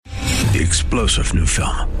The explosive new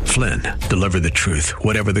film, Flynn, deliver the truth,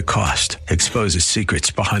 whatever the cost, exposes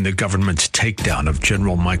secrets behind the government's takedown of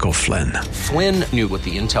General Michael Flynn. Flynn knew what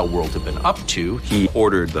the intel world had been up to. He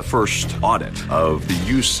ordered the first audit of the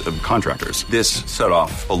use of contractors. This set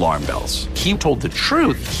off alarm bells. He told the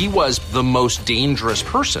truth. He was the most dangerous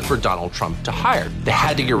person for Donald Trump to hire. They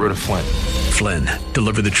had to get rid of Flynn. Flynn,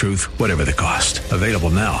 deliver the truth, whatever the cost. Available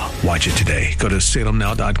now. Watch it today. Go to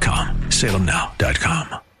salemnow.com.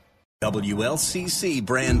 salemnow.com. WLCC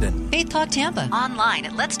Brandon. Faith Talk Tampa. Online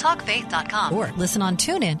at letstalkfaith.com. Or listen on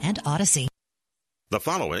TuneIn and Odyssey. The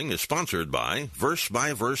following is sponsored by Verse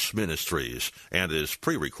by Verse Ministries and is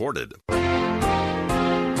pre-recorded.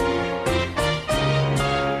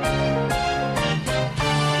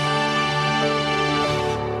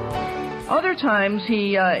 Other times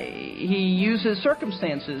he uses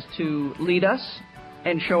circumstances to lead us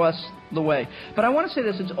and show us the way. But I want to say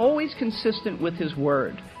this, it's always consistent with his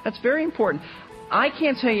word. That's very important. I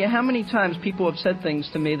can't tell you how many times people have said things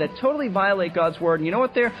to me that totally violate God's word. And you know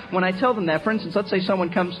what when I tell them that, for instance, let's say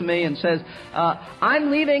someone comes to me and says, I'm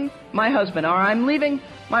leaving my husband, or I'm leaving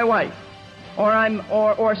my wife,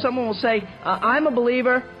 or someone will say, I'm a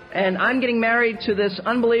believer and I'm getting married to this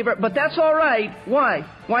unbeliever, but that's all right. Why?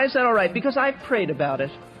 Why is that all right? Because I've prayed about it.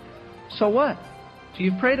 So what? So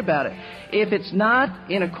you've prayed about it. If it's not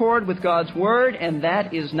in accord with God's word, and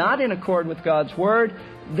that is not in accord with God's word,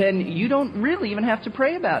 then you don't really even have to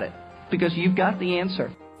pray about it, because you've got the answer.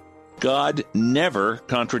 God never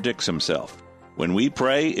contradicts himself. When we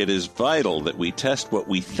pray, it is vital that we test what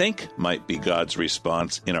we think might be God's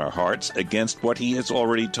response in our hearts against what he has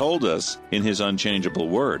already told us in his unchangeable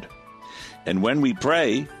word. And when we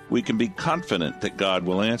pray, we can be confident that God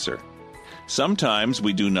will answer. Sometimes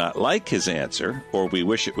we do not like his answer, or we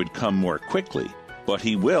wish it would come more quickly, but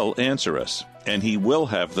he will answer us, and he will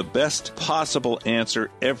have the best possible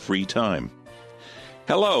answer every time.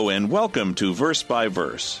 Hello, and welcome to Verse by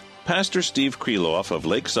Verse. Pastor Steve Kreloff of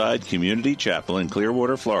Lakeside Community Chapel in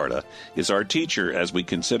Clearwater, Florida, is our teacher as we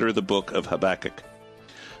consider the book of Habakkuk.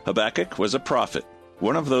 Habakkuk was a prophet,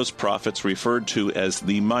 one of those prophets referred to as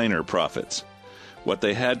the minor prophets. What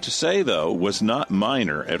they had to say, though, was not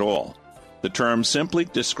minor at all. The term simply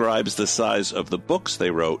describes the size of the books they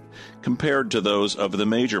wrote compared to those of the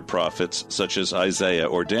major prophets such as Isaiah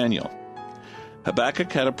or Daniel.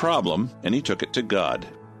 Habakkuk had a problem, and he took it to God.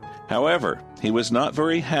 However, he was not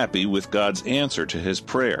very happy with God's answer to his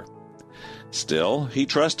prayer. Still, he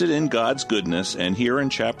trusted in God's goodness, and here in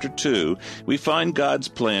chapter 2, we find God's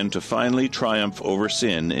plan to finally triumph over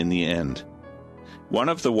sin in the end. One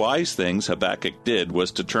of the wise things Habakkuk did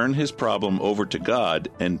was to turn his problem over to God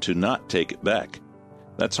and to not take it back.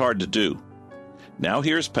 That's hard to do. Now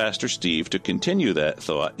here's Pastor Steve to continue that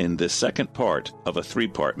thought in this second part of a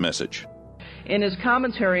three-part message. In his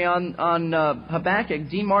commentary on Habakkuk,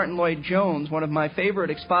 D. Martin Lloyd-Jones, one of my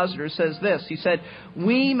favorite expositors, says this. He said,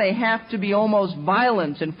 we may have to be almost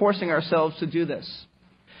violent in forcing ourselves to do this.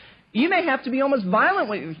 You may have to be almost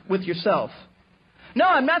violent with yourself. No,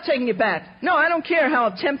 I'm not taking it back. No, I don't care how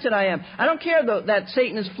tempted I am. I don't care that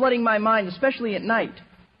Satan is flooding my mind, especially at night,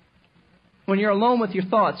 when you're alone with your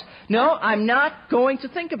thoughts. No, I'm not going to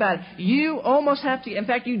think about it. You almost have to, in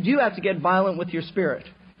fact, you do have to get violent with your spirit.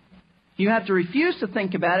 You have to refuse to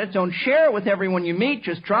think about it. Don't share it with everyone you meet.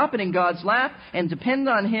 Just drop it in God's lap and depend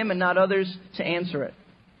on him and not others to answer it.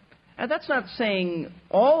 Now, that's not saying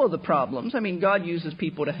all of the problems. I mean, God uses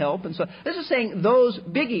people to help. And so this is saying those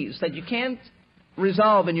biggies that you can't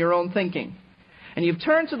resolve in your own thinking. And you've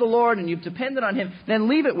turned to the Lord and you've depended on him, then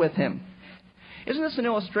leave it with him. Isn't this an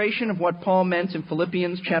illustration of what Paul meant in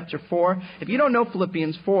Philippians chapter 4? If you don't know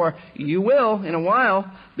Philippians 4, you will in a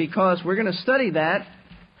while, because we're going to study that.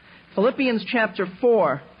 Philippians chapter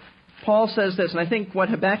 4, Paul says this, and I think what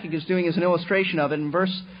Habakkuk is doing is an illustration of it in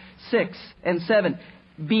verse 6 and 7.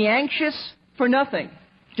 Be anxious for nothing.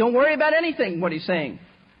 Don't worry about anything, what he's saying.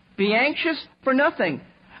 Be anxious for nothing.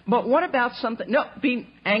 But what about something? No, be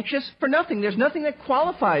anxious for nothing. There's nothing that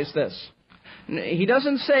qualifies this. He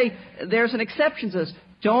doesn't say there's an exception to this.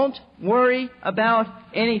 Don't worry about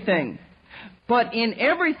anything. But in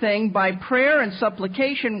everything, by prayer and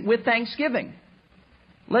supplication with thanksgiving,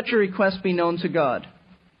 let your request be known to God.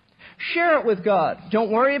 Share it with God.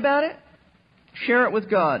 Don't worry about it. Share it with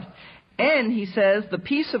God. And, he says, the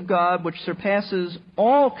peace of God, which surpasses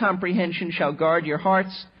all comprehension, shall guard your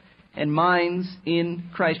hearts and minds in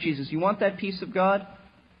Christ Jesus. You want that peace of God?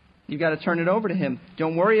 You've got to turn it over to him.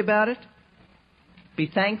 Don't worry about it. Be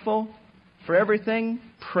thankful for everything.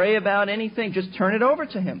 Pray about anything. Just turn it over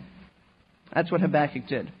to him. That's what Habakkuk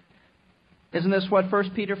did. Isn't this what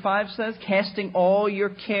 1 Peter 5 says? Casting all your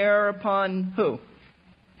care upon who?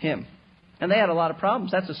 Him. And they had a lot of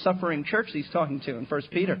problems. That's a suffering church he's talking to in 1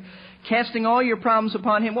 Peter. Casting all your problems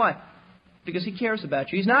upon him. Why? Because he cares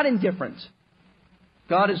about you. He's not indifferent.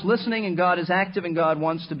 God is listening, and God is active, and God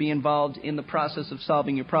wants to be involved in the process of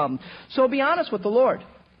solving your problem. So be honest with the Lord.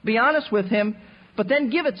 Be honest with Him, but then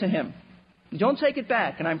give it to Him. Don't take it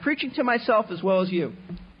back. And I'm preaching to myself as well as you,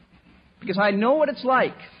 because I know what it's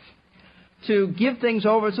like to give things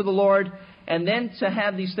over to the Lord and then to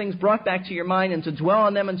have these things brought back to your mind and to dwell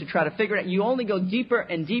on them and to try to figure it out. You only go deeper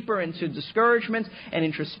and deeper into discouragement and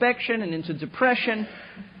introspection and into depression.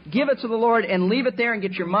 Give it to the Lord and leave it there and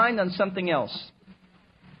get your mind on something else.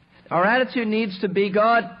 Our attitude needs to be,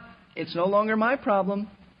 God, it's no longer my problem.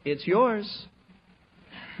 It's yours.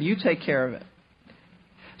 You take care of it.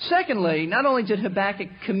 Secondly, not only did Habakkuk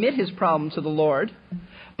commit his problem to the Lord,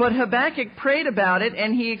 but Habakkuk prayed about it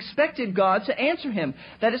and he expected God to answer him.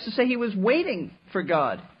 That is to say, he was waiting for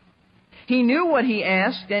God. He knew what he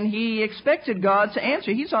asked and he expected God to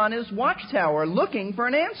answer. He's on his watchtower looking for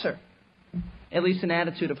an answer, at least an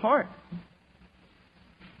attitude of heart.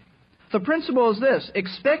 The principle is this: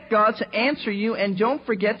 expect God to answer you and don't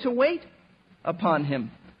forget to wait upon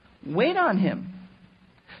Him. Wait on Him.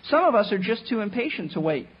 Some of us are just too impatient to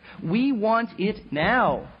wait. We want it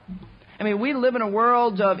now. I mean, we live in a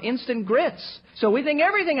world of instant grits, so we think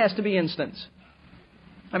everything has to be instant.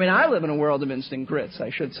 I mean, I live in a world of instant grits,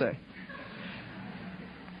 I should say.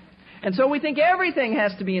 And so we think everything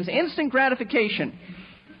has to be instant gratification.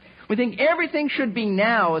 We think everything should be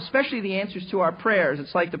now, especially the answers to our prayers.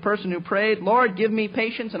 It's like the person who prayed, Lord, give me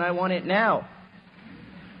patience and I want it now.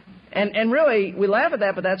 And really, we laugh at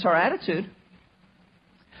that, but that's our attitude.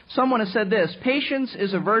 Someone has said this: patience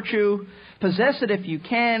is a virtue, possess it if you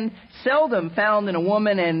can, seldom found in a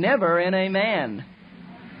woman and never in a man.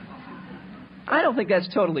 I don't think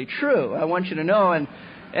that's totally true. I want you to know,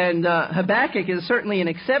 and Habakkuk is certainly an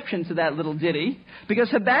exception to that little ditty, because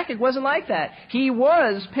Habakkuk wasn't like that. He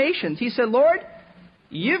was patient. He said, Lord,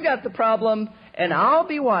 you've got the problem, and I'll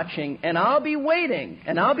be watching, and I'll be waiting,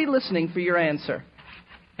 and I'll be listening for your answer.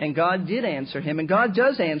 And God did answer him, and God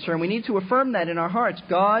does answer, and we need to affirm that in our hearts.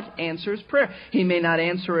 God answers prayer. He may not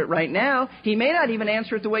answer it right now. He may not even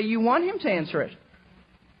answer it the way you want Him to answer it.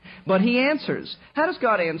 But He answers. How does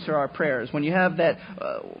God answer our prayers when you have that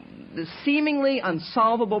the seemingly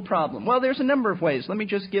unsolvable problem? Well, there's a number of ways. Let me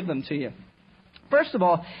just give them to you. First of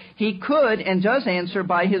all, He could and does answer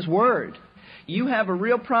by His Word. You have a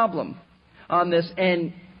real problem on this,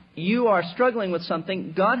 and you are struggling with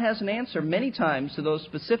something. God has an answer many times to those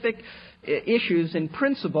specific issues in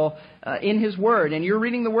principle in His Word. And you're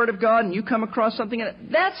reading the Word of God, and you come across something,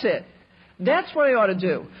 and that's it. That's what I ought to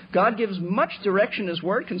do. God gives much direction in His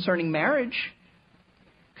Word concerning marriage,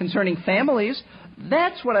 concerning families.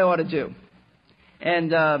 That's what I ought to do.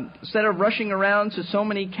 And instead of rushing around to so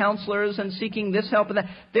many counselors and seeking this help and that,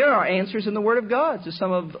 there are answers in the Word of God to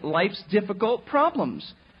some of life's difficult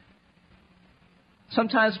problems.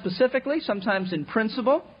 Sometimes specifically, sometimes in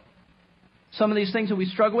principle. Some of these things that we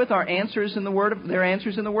struggle with are answers in the Word of, they're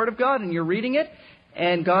answers in the Word of God, and you're reading it,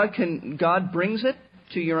 and God brings it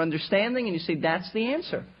to your understanding, and you say, that's the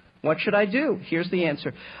answer. What should I do? Here's the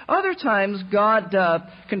answer. Other times, God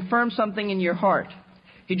confirms something in your heart.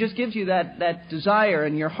 He just gives you that desire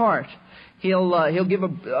in your heart. He'll give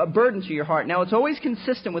a burden to your heart. Now, it's always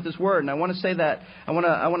consistent with His Word, and I want to say that. I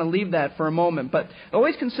want to leave that for a moment. But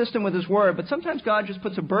always consistent with His Word. But sometimes God just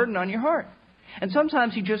puts a burden on your heart, and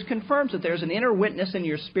sometimes He just confirms that there's an inner witness in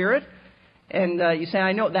your spirit, and you say,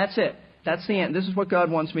 "I know, that's it. That's the end. This is what God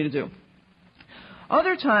wants me to do."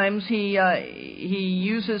 Other times, He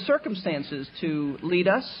uses circumstances to lead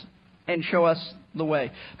us and show us the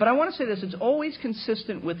way. But I want to say this: it's always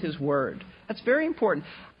consistent with His Word. That's very important.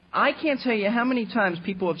 I can't tell you how many times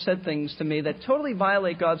people have said things to me that totally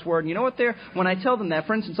violate God's Word. And you know what? When I tell them that,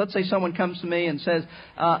 for instance, let's say someone comes to me and says,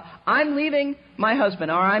 "I'm leaving my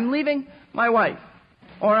husband," or "I'm leaving my wife,"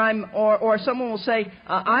 or someone will say,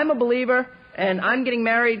 "I'm a believer and I'm getting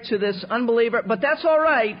married to this unbeliever, but that's all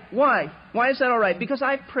right." Why? Why is that all right? Because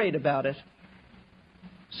I've prayed about it.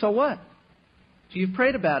 So what? So you've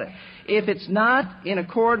prayed about it. If it's not in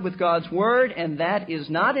accord with God's Word, and that is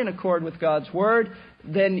not in accord with God's Word,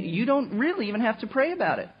 then you don't really even have to pray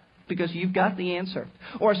about it, because you've got the answer.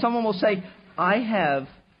 Or someone will say, "I have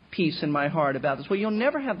peace in my heart about this." Well, you'll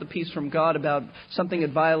never have the peace from God about something that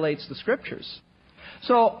violates the Scriptures.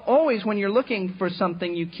 So always when you're looking for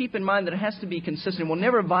something, you keep in mind that it has to be consistent. It will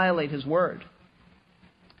never violate His Word.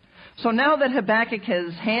 So now that Habakkuk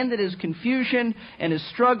has handed his confusion and his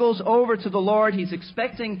struggles over to the Lord, he's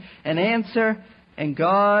expecting an answer, and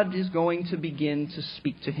God is going to begin to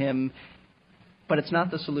speak to him. But it's not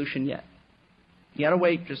the solution yet. You got to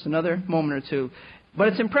wait just another moment or two. But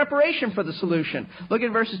it's in preparation for the solution. Look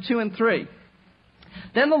at verses 2 and 3.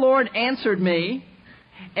 Then the Lord answered me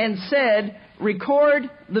and said, record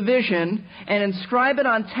the vision and inscribe it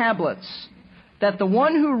on tablets, that the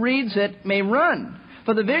one who reads it may run.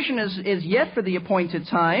 For the vision is yet for the appointed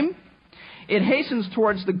time. It hastens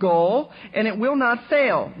towards the goal, and it will not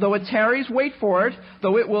fail. Though it tarries, wait for it.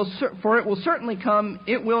 For it will certainly come,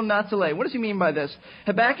 it will not delay. What does he mean by this?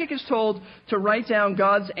 Habakkuk is told to write down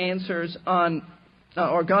God's answers on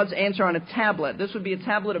God's answer on a tablet. This would be a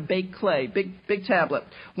tablet of baked clay, big tablet.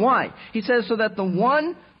 Why? He says, so that the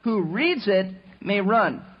one who reads it may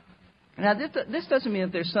run. Now, this doesn't mean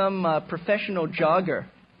that there's some professional jogger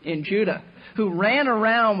in Judah who ran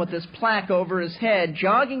around with this plaque over his head,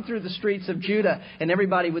 jogging through the streets of Judah, and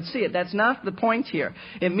everybody would see it. That's not the point here.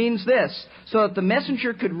 It means this, so that the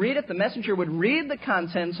messenger could read it. The messenger would read the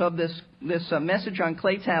contents of this message on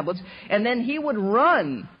clay tablets, and then he would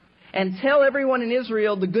run and tell everyone in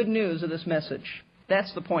Israel the good news of this message.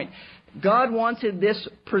 That's the point. God wanted this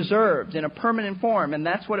preserved in a permanent form, and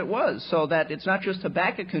that's what it was, so that it's not just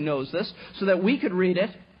Habakkuk who knows this, so that we could read it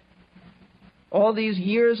all these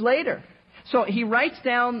years later. So he writes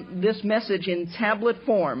down this message in tablet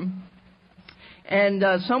form, and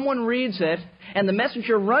someone reads it, and the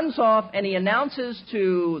messenger runs off, and he announces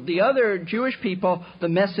to the other Jewish people the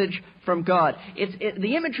message from God.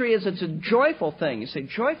 The imagery is it's a joyful thing. You say,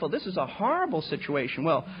 joyful? This is a horrible situation.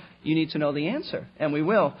 Well, you need to know the answer, and we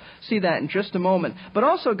will see that in just a moment. But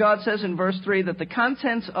also God says in verse 3 that the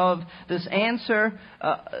contents of this answer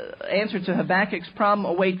to Habakkuk's problem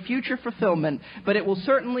await future fulfillment, but it will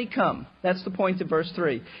certainly come. That's the point of verse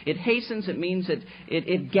 3. It hastens. It means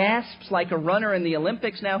it gasps like a runner in the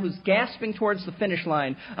Olympics now who's gasping towards the finish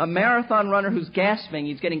line. A marathon runner who's gasping.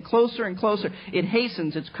 He's getting closer and closer. It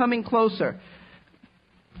hastens. It's coming closer.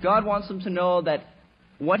 God wants them to know that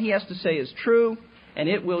what he has to say is true, and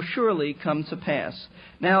it will surely come to pass.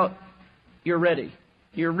 Now, you're ready.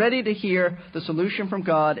 You're ready to hear the solution from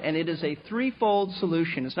God, and it is a threefold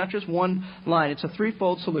solution. It's not just one line. It's a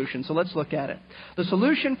threefold solution. So let's look at it. The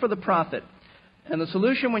solution for the prophet, and the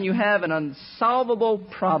solution when you have an unsolvable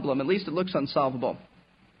problem. At least it looks unsolvable.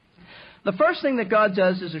 The first thing that God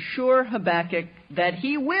does is assure Habakkuk that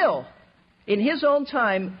he will, in his own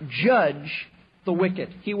time, judge the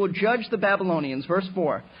wicked. He will judge the Babylonians. Verse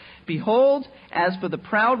 4. Behold, as for the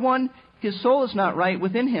proud one, his soul is not right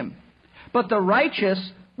within him. But the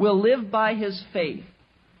righteous will live by his faith.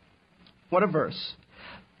 What a verse.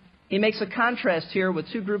 He makes a contrast here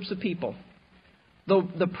with two groups of people.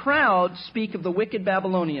 The proud speak of the wicked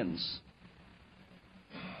Babylonians.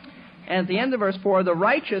 And at the end of verse 4, the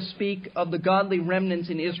righteous speak of the godly remnants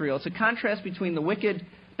in Israel. It's a contrast between the wicked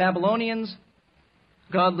Babylonians,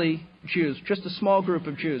 godly Jews, just a small group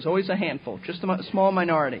of Jews, always a handful, just a small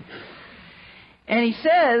minority. And he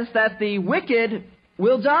says that the wicked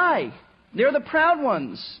will die. They're the proud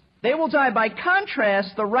ones. They will die. By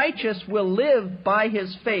contrast, the righteous will live by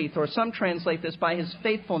his faith, or some translate this by his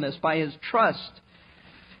faithfulness, by his trust.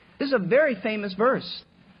 This is a very famous verse.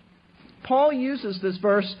 Paul uses this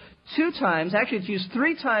verse 2 times. Actually, it's used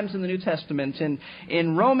 3 times in the New Testament,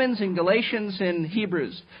 in Romans, in Galatians, in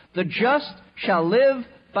Hebrews. The just shall live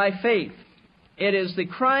by faith. It is the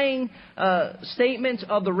crying statement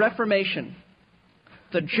of the Reformation.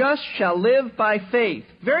 The just shall live by faith.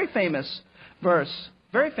 Very famous verse.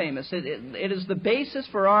 Very famous. It is the basis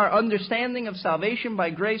for our understanding of salvation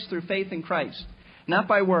by grace through faith in Christ, not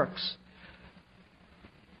by works.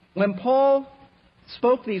 When Paul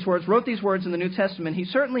spoke these words, wrote these words in the New Testament, he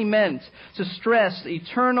certainly meant to stress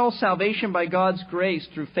eternal salvation by God's grace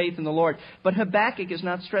through faith in the Lord. But Habakkuk is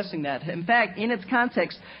not stressing that. In fact, in its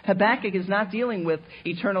context, Habakkuk is not dealing with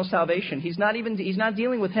eternal salvation. He's not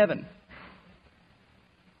dealing with heaven.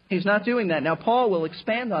 He's not doing that. Now, Paul will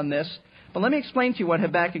expand on this, but let me explain to you what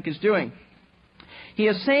Habakkuk is doing. He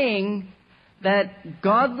is saying that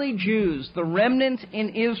godly Jews, the remnant in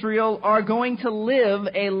Israel, are going to live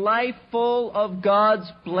a life full of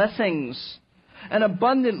God's blessings, an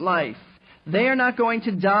abundant life. They are not going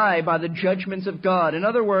to die by the judgments of God. In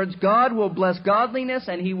other words, God will bless godliness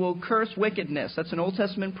and he will curse wickedness. That's an Old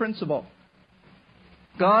Testament principle.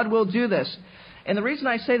 God will do this. And the reason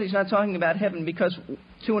I say that he's not talking about heaven, because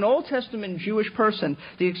to an Old Testament Jewish person,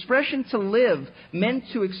 the expression to live meant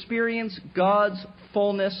to experience God's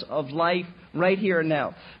fullness of life right here and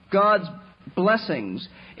now. God's blessings.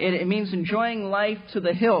 It means enjoying life to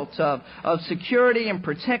the hilt of security and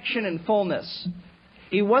protection and fullness.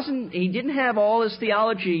 He didn't have all his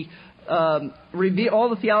theology, all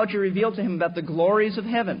the theology revealed to him about the glories of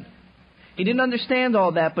heaven. He didn't understand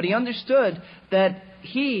all that, but he understood that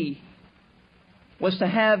he was to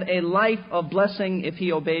have a life of blessing if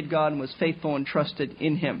he obeyed God and was faithful and trusted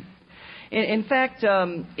in Him. In fact,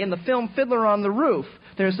 in the film Fiddler on the Roof,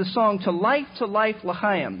 there's the song To Life,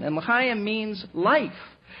 L'chaim. And L'chaim means life.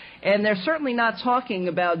 And they're certainly not talking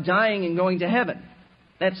about dying and going to heaven.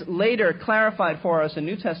 That's later clarified for us in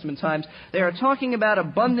New Testament times. They are talking about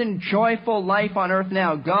abundant, joyful life on earth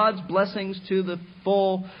now. God's blessings to the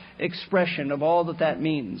full expression of all that that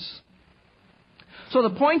means. So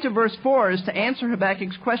the point of verse 4 is to answer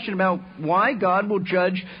Habakkuk's question about why God will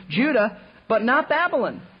judge Judah, but not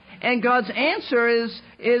Babylon. And God's answer is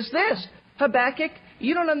this: Habakkuk,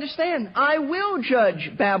 you don't understand. I will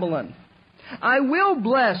judge Babylon. I will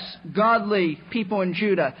bless godly people in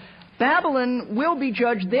Judah. Babylon will be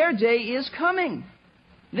judged. Their day is coming.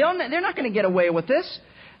 They're not going to get away with this.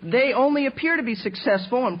 They only appear to be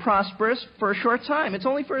successful and prosperous for a short time. It's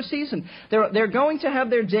only for a season. They're going to have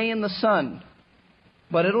their day in the sun.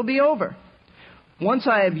 But it'll be over. Once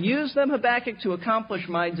I have used them, Habakkuk, to accomplish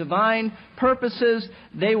my divine purposes,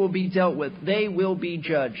 they will be dealt with. They will be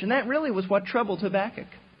judged. And that really was what troubled Habakkuk.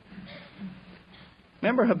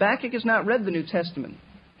 Remember, Habakkuk has not read the New Testament.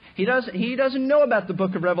 He doesn't know about the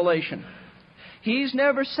book of Revelation. He's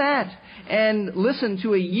never sat and listened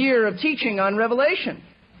to a year of teaching on Revelation.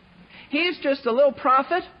 He's just a little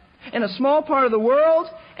prophet in a small part of the world,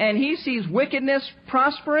 and he sees wickedness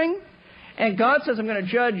prospering. And God says, I'm going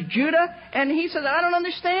to judge Judah. And he says, I don't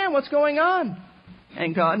understand what's going on.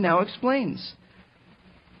 And God now explains.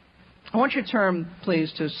 I want you to turn,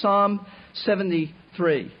 please, to Psalm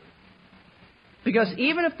 73. Because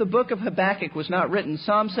even if the book of Habakkuk was not written,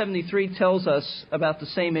 Psalm 73 tells us about the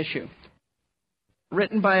same issue.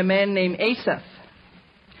 Written by a man named Asaph.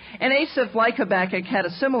 And Asaph, like Habakkuk, had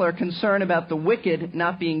a similar concern about the wicked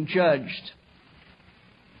not being judged.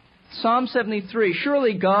 Psalm 73,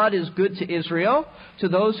 surely God is good to Israel, to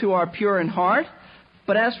those who are pure in heart.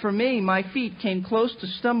 But as for me, my feet came close to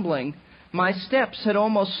stumbling. My steps had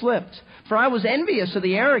almost slipped. For I was envious of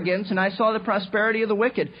the arrogant, and I saw the prosperity of the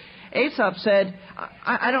wicked. Asaph said,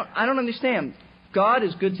 I don't understand. God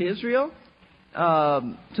is good to Israel,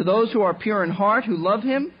 to those who are pure in heart, who love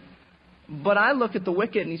Him. But I look at the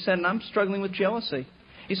wicked, and he said, and I'm struggling with jealousy.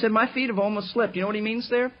 He said, my feet have almost slipped. You know what he means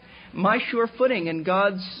there? My sure footing in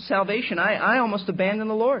God's salvation. I almost abandoned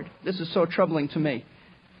the Lord. This is so troubling to me.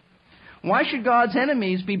 Why should God's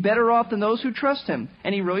enemies be better off than those who trust Him?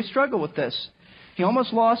 And he really struggled with this. He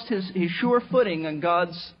almost lost his sure footing on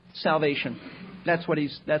God's salvation. That's what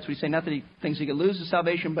he's saying. Not that he thinks he could lose his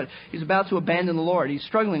salvation, but he's about to abandon the Lord. He's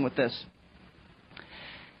struggling with this.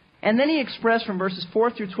 And then he expressed from verses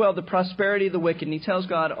 4 through 12 the prosperity of the wicked. And he tells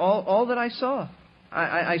God, all that I saw.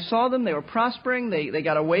 I saw them. They were prospering. They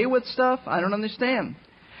got away with stuff. I don't understand.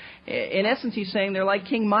 In essence, he's saying they're like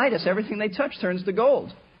King Midas. Everything they touch turns to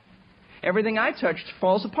gold. Everything I touched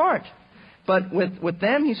falls apart. But with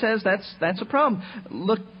them, he says, that's a problem.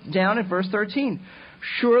 Look down at verse 13.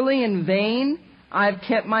 Surely in vain I've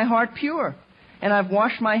kept my heart pure, and I've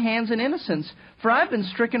washed my hands in innocence. For I've been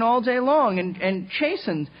stricken all day long and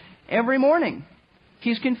chastened every morning.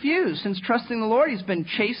 He's confused. Since trusting the Lord, he's been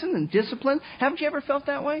chastened and disciplined. Haven't you ever felt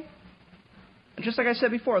that way? Just like I said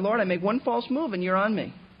before, Lord, I make one false move and you're on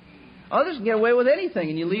me. Others can get away with anything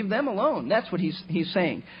and you leave them alone. That's what he's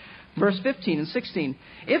saying. Verse 15 and 16.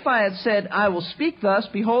 If I had said, I will speak thus,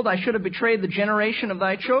 behold, I should have betrayed the generation of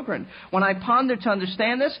thy children. When I pondered to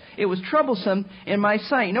understand this, it was troublesome in my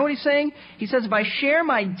sight. You know what he's saying? He says, if I share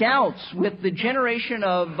my doubts with the generation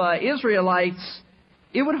of Israelites,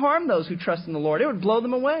 it would harm those who trust in the Lord. It would blow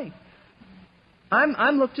them away.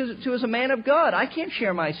 I'm looked to as a man of God. I can't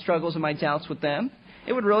share my struggles and my doubts with them.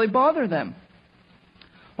 It would really bother them.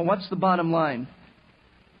 Well, what's the bottom line?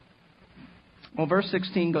 Well, verse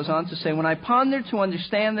 16 goes on to say, when I pondered to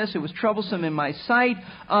understand this, it was troublesome in my sight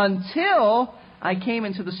until I came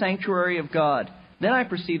into the sanctuary of God. Then I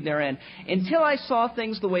perceived their end. Until I saw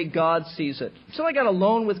things the way God sees it. Until I got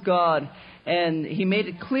alone with God and He made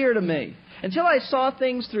it clear to me. Until I saw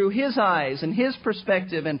things through His eyes and His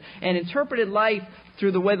perspective and interpreted life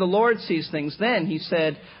through the way the Lord sees things, then, he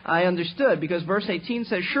said, I understood. Because verse 18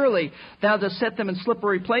 says, surely thou dost set them in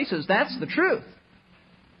slippery places. That's the truth.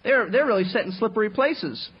 They're really set in slippery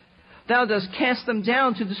places. Thou dost cast them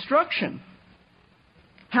down to destruction.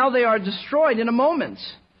 How they are destroyed in a moment.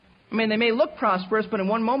 I mean, they may look prosperous, but in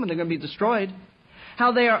one moment they're going to be destroyed.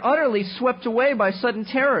 How they are utterly swept away by sudden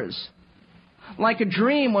terrors. Like a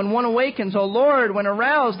dream when one awakens, O Lord, when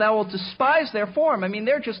aroused, thou wilt despise their form. I mean,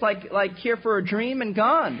 they're just like here for a dream and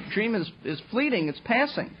gone. A dream is fleeting, it's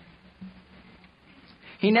passing.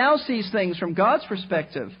 He now sees things from God's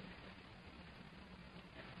perspective.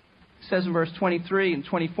 It says in verse 23 and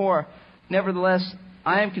 24, Nevertheless,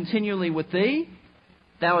 I am continually with thee.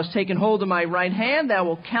 Thou hast taken hold of my right hand. Thou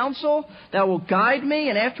wilt counsel. Thou wilt guide me,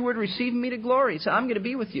 and afterward receive me to glory. So I'm going to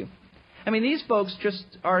be with you. I mean, these folks just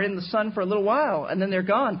are in the sun for a little while, and then they're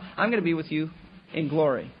gone. I'm going to be with you in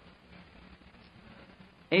glory.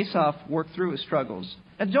 Asaph worked through his struggles.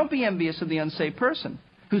 And don't be envious of the unsaved person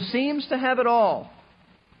who seems to have it all,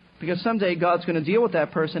 because someday God's going to deal with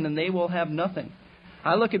that person, and they will have nothing.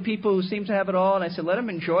 I look at people who seem to have it all, and I say, let them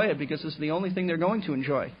enjoy it, because it's the only thing they're going to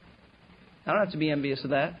enjoy. I don't have to be envious of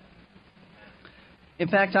that. In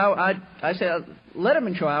fact, I say, let them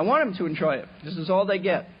enjoy it. I want them to enjoy it. This is all they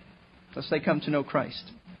get, unless they come to know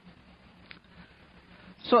Christ.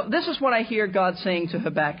 So this is what I hear God saying to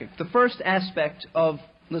Habakkuk, the first aspect of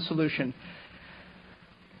the solution.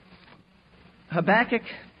 Habakkuk,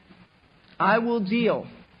 I will deal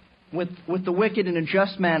with the wicked in a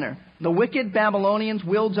just manner. The wicked Babylonians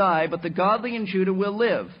will die, but the godly in Judah will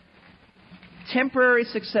live. Temporary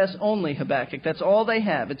success only, Habakkuk. That's all they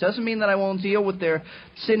have. It doesn't mean that I won't deal with their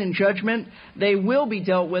sin and judgment. They will be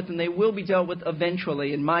dealt with, and they will be dealt with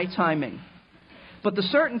eventually in my timing. But the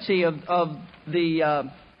certainty of the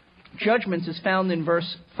judgments is found in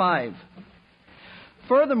verse 5.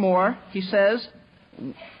 Furthermore, he says,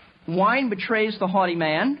 wine betrays the haughty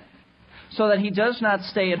man, so that he does not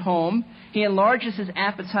stay at home. He enlarges his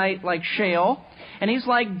appetite like Sheol, and he's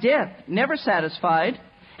like death, never satisfied.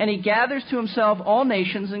 And he gathers to himself all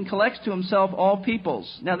nations and collects to himself all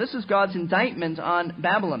peoples. Now, this is God's indictment on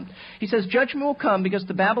Babylon. He says, judgment will come because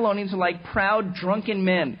the Babylonians are like proud, drunken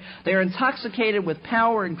men. They are intoxicated with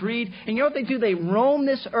power and greed. And you know what they do? They roam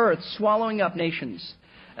this earth, swallowing up nations.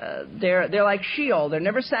 They're like Sheol. They're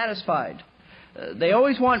never satisfied. They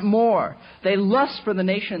always want more. They lust for the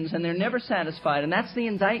nations, and they're never satisfied. And that's the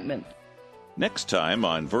indictment. Next time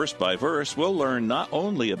on Verse by Verse, we'll learn not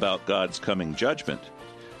only about God's coming judgment,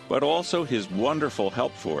 but also His wonderful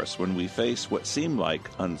help for us when we face what seem like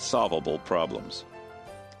unsolvable problems.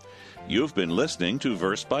 You've been listening to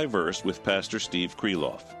Verse by Verse with Pastor Steve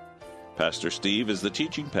Kreloff. Pastor Steve is the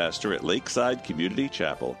teaching pastor at Lakeside Community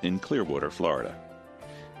Chapel in Clearwater, Florida.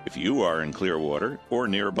 If you are in Clearwater or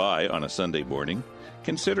nearby on a Sunday morning,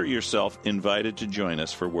 consider yourself invited to join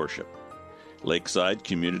us for worship. Lakeside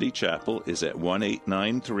Community Chapel is at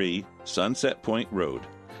 1893 Sunset Point Road.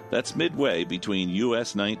 That's midway between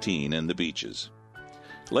US 19 and the beaches.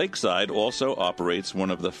 Lakeside also operates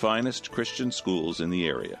one of the finest Christian schools in the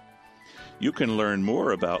area. You can learn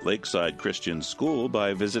more about Lakeside Christian School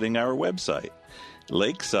by visiting our website,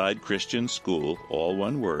 lakesidechristianschool, all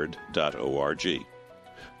one word, .org.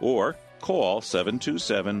 Or call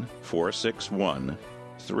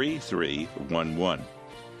 727-461-3311.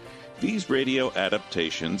 These radio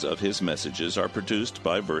adaptations of his messages are produced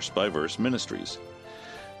by Verse Ministries.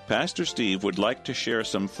 Pastor Steve would like to share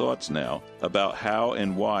some thoughts now about how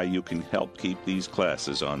and why you can help keep these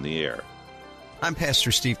classes on the air. I'm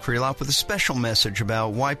Pastor Steve Kreloff with a special message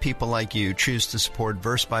about why people like you choose to support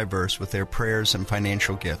Verse by Verse with their prayers and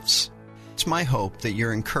financial gifts. It's my hope that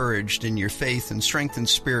you're encouraged in your faith and strengthened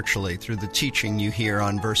spiritually through the teaching you hear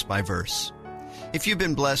on Verse by Verse. If you've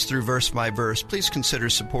been blessed through Verse by Verse, please consider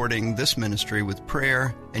supporting this ministry with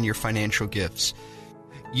prayer and your financial gifts.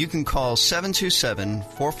 You can call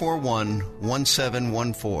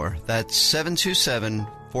 727-441-1714. That's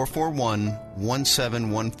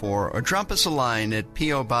 727-441-1714. Or drop us a line at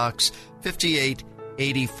P.O. Box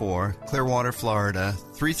 5884, Clearwater, Florida,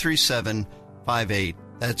 33758.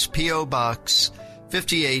 That's P.O. Box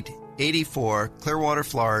 5884, Clearwater,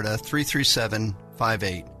 Florida,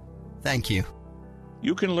 33758. Thank you.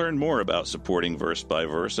 You can learn more about supporting Verse by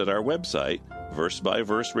Verse at our website,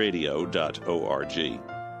 versebyverseradio.org.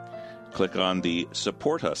 Click on the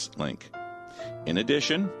Support Us link. In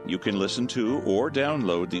addition, you can listen to or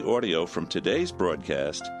download the audio from today's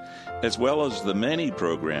broadcast, as well as the many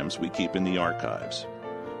programs we keep in the archives.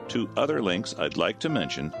 Two other links I'd like to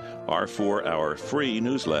mention are for our free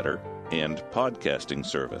newsletter and podcasting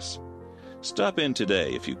service. Stop in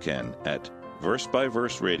today if you can at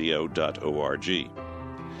versebyverseradio.org.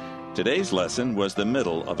 Today's lesson was the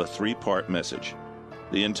middle of a 3-part message.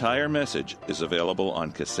 The entire message is available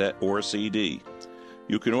on cassette or CD.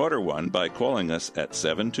 You can order one by calling us at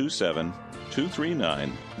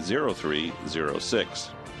 727-239-0306.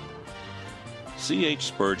 C.H.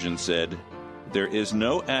 Spurgeon said, "There is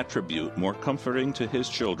no attribute more comforting to his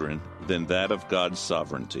children than that of God's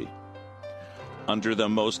sovereignty." Under the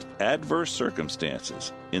most adverse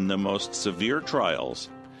circumstances, in the most severe trials,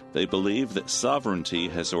 they believe that sovereignty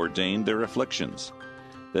has ordained their afflictions,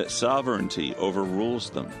 that sovereignty overrules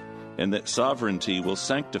them, and that sovereignty will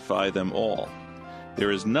sanctify them all,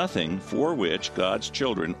 There is nothing for which God's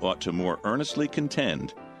children ought to more earnestly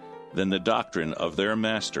contend than the doctrine of their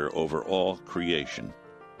Master over all creation,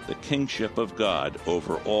 the kingship of God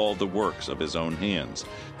over all the works of his own hands,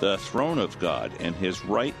 the throne of God and his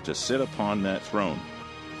right to sit upon that throne.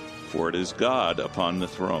 For it is God upon the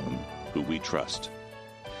throne who we trust.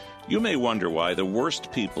 You may wonder why the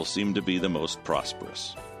worst people seem to be the most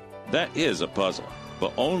prosperous. That is a puzzle,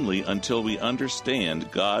 but only until we understand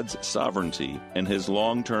God's sovereignty and his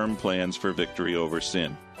long-term plans for victory over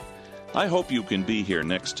sin. I hope you can be here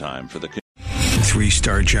next time for the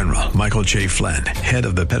 3-star General Michael J. Flynn, head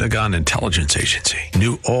of the Pentagon Intelligence Agency,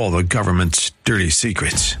 knew all the government's dirty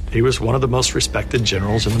secrets. He was one of the most respected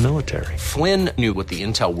generals in the military. Flynn knew what the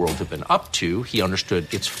intel world had been up to. He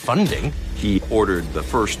understood its funding. He ordered the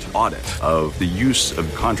first audit of the use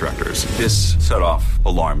of contractors. This set off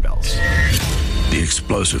alarm bells. The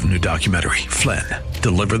explosive new documentary, Flynn,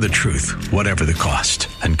 Deliver the Truth, Whatever the Cost,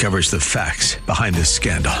 uncovers the facts behind this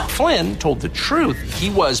scandal. Flynn told the truth. He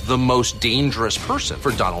was the most dangerous person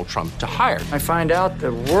for Donald Trump to hire. I find out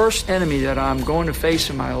the worst enemy that I'm going to face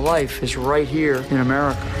in my life is right here in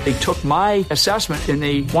America. They took my assessment and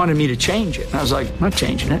they wanted me to change it. And I was like, I'm not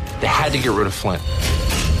changing it. They had to get rid of Flynn.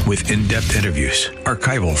 With in-depth interviews,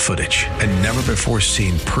 archival footage, and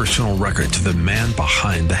never-before-seen personal records of the man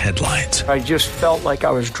behind the headlines. I just felt like I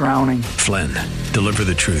was drowning. Flynn, Deliver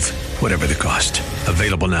the Truth, Whatever the Cost.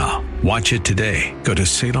 Available now. Watch it today. Go to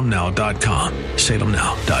salemnow.com.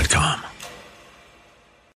 salemnow.com.